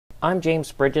I'm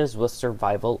James Bridges with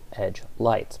Survival Edge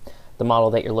Lights. The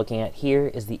model that you're looking at here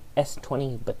is the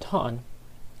S20 Baton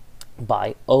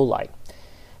by Olight.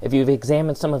 If you've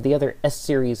examined some of the other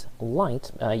S-Series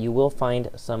lights, you will find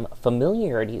some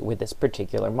familiarity with this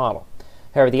particular model.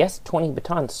 However, the S20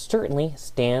 Baton certainly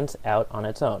stands out on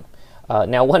its own.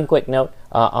 Now, one quick note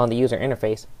on the user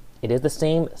interface. It is the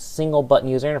same single button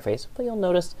user interface, but you'll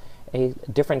notice a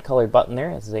different colored button there.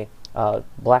 It's a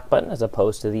black button as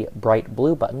opposed to the bright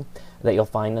blue button that you'll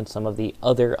find in some of the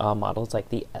other models like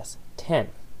the S10.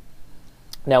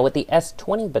 Now with the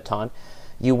S20 Baton,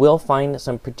 you will find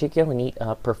some particularly neat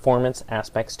performance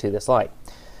aspects to this light.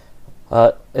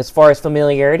 As far as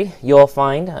familiarity, you'll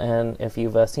find, and if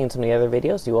you've seen some of the other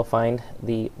videos, you will find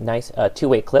the nice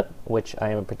two-way clip, which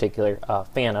I am a particular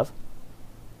fan of.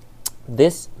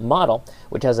 This model,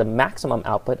 which has a maximum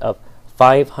output of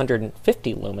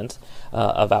 550 lumens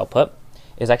of output,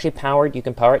 is actually powered. You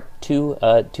can power it two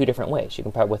different ways. You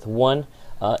can power it with one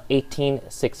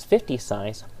 18650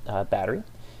 size battery,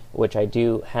 which I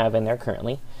do have in there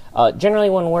currently.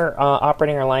 Generally, when we're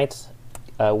operating our lights,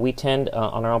 we tend,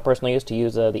 on our own personal use, to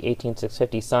use the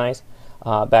 18650 size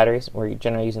batteries. We're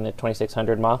generally using the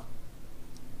 2600 mAh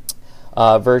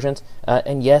versions,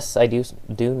 and yes, I do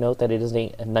note that it is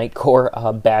a night core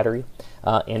battery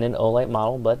in an Olight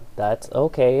model, but that's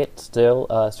okay. It still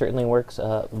certainly works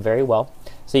very well.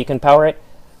 So you can power it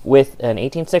with an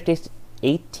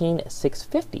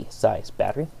 18650 size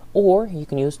battery, or you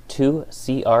can use two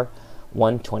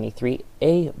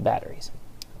CR123A batteries.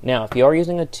 Now, if you are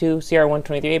using two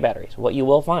CR123A batteries, what you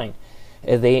will find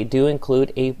is they do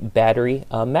include a battery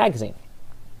magazine.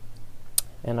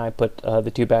 And I put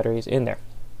the two batteries in there.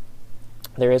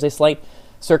 There is a slight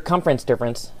circumference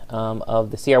difference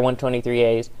of the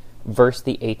CR123As versus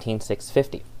the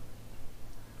 18650.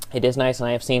 It is nice, and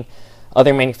I have seen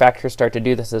other manufacturers start to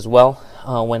do this as well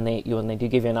when they do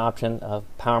give you an option of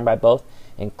powering by both.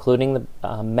 Including the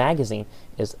magazine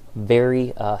is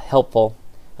very helpful,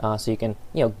 so you can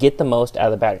get the most out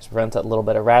of the batteries. It prevents that little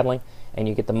bit of rattling, and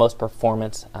you get the most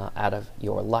performance out of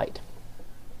your light.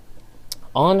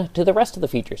 On to the rest of the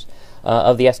features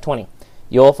of the S20.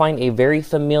 You'll find a very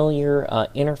familiar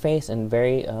interface and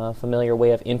very familiar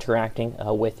way of interacting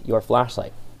with your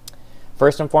flashlight.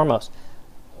 First and foremost,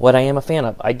 what I am a fan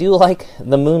of, I do like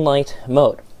the moonlight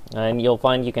mode, and you'll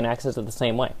find you can access it the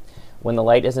same way. When the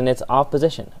light is in its off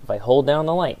position, if I hold down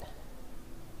the light,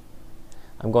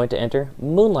 I'm going to enter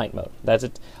moonlight mode. That's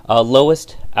its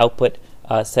lowest output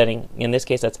setting. In this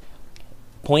case, that's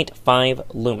 0.5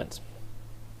 lumens.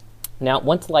 Now,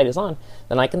 once the light is on,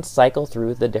 then I can cycle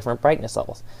through the different brightness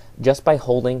levels just by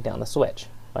holding down the switch.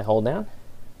 If I hold down,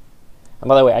 and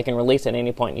by the way, I can release at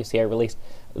any point. You see I released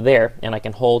there, and I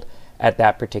can hold at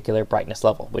that particular brightness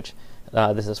level, which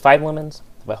this is 5 lumens.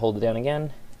 If I hold it down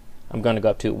again, I'm going to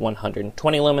go up to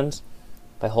 120 lumens.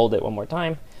 If I hold it one more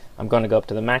time, I'm going to go up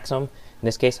to the maximum, in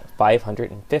this case,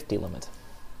 550 lumens.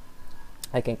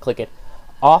 I can click it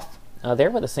off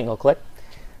there with a single click.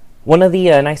 One of the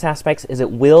nice aspects is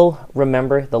it will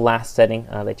remember the last setting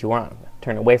that you were on.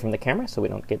 Turn away from the camera so we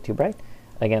don't get too bright.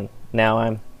 Again,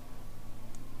 now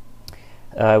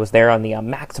I was there on the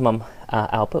maximum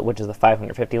output, which is the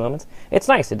 550 lumens. It's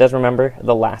nice. It does remember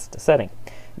the last setting.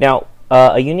 Now,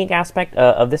 a unique aspect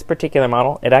of this particular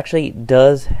model, it actually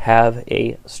does have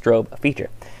a strobe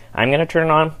feature. I'm going to turn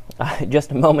it on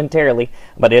just momentarily,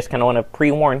 but I just kind of want to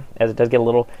pre-warn, as it does get a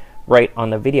little bright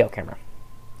on the video camera.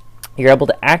 You're able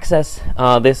to access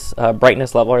this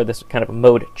brightness level, or this kind of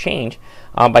mode change,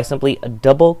 by simply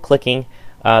double-clicking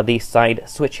the side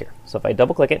switch here. So if I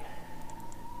double-click it,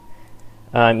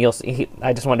 you'll see,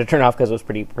 I just wanted to turn it off because it was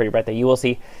pretty bright there. You will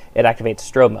see it activates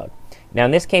strobe mode. Now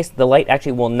in this case, the light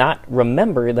actually will not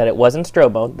remember that it was in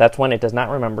strobe mode. That's when it does not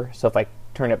remember. So if I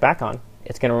turn it back on,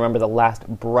 it's going to remember the last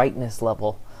brightness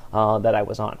level that I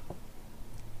was on.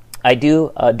 I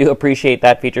do appreciate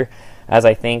that feature, as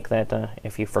I think that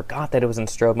if you forgot that it was in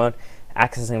strobe mode,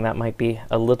 accessing that might be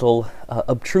a little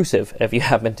obtrusive if you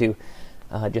happen to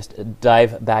just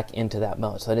dive back into that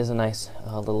mode. So it is a nice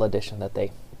little addition that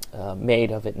they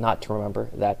made of it not to remember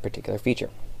that particular feature.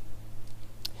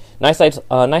 Nice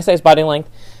size body length.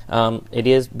 It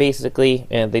is basically,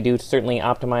 they do certainly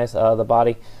optimize the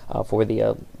body for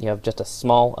the, you have just a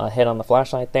small head on the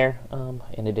flashlight there,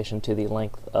 in addition to the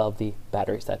length of the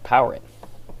batteries that power it.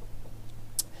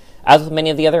 As with many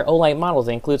of the other Olight models,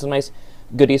 they include some nice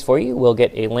goodies for you. We'll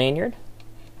get a lanyard.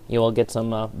 You will get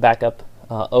some backup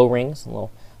O-rings, a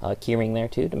little key ring there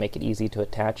too, to make it easy to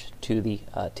attach to the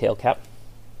tail cap.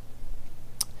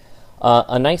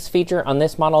 A nice feature on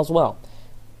this model as well,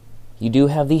 you do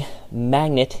have the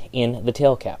magnet in the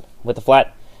tail cap. With the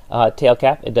flat tail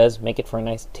cap. It does make it for a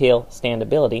nice tail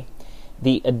standability.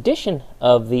 The addition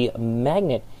of the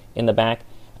magnet in the back,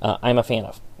 I'm a fan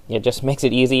of. It just makes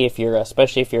it easy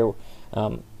especially if you're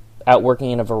out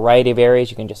working in a variety of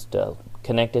areas. You can just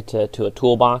connect it to a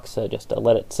toolbox, just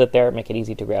let it sit there, make it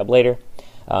easy to grab later.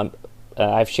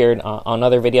 I've shared on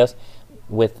other videos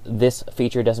with this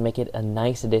feature does make it a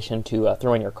nice addition to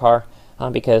throw in your car,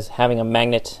 because having a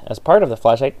magnet as part of the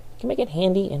flashlight can make it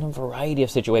handy in a variety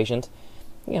of situations,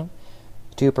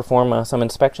 to perform some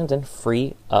inspections and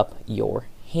free up your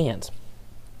hands.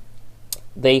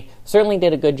 They certainly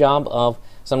did a good job of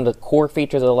some of the core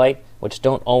features of the light, which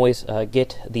don't always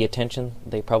get the attention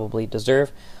they probably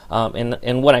deserve.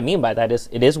 And what I mean by that is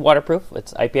it is waterproof.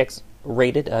 It's IPX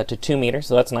rated to 2 meters,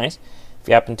 so that's nice if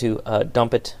you happen to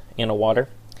dump it in a water.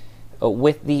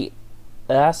 With the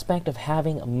aspect of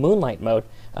having moonlight mode,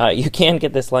 you can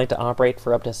get this light to operate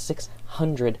for up to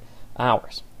 600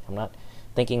 hours. I'm not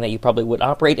thinking that you probably would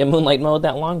operate in moonlight mode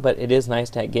that long, but it is nice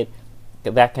to get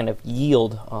that kind of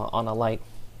yield on a light,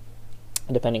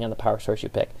 depending on the power source you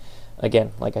pick.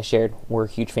 Again, like I shared, we're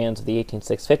huge fans of the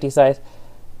 18650 size,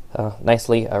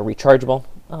 nicely rechargeable,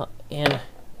 and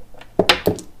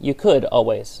you could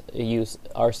always use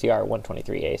RCR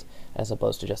 123As as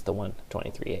opposed to just the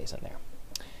 123As in there.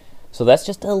 So that's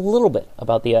just a little bit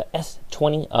about the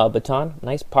S20 Baton.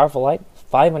 Nice, powerful light,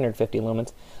 550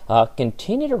 lumens.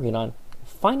 Continue to read on,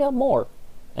 find out more,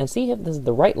 and see if this is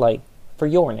the right light for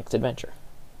your next adventure.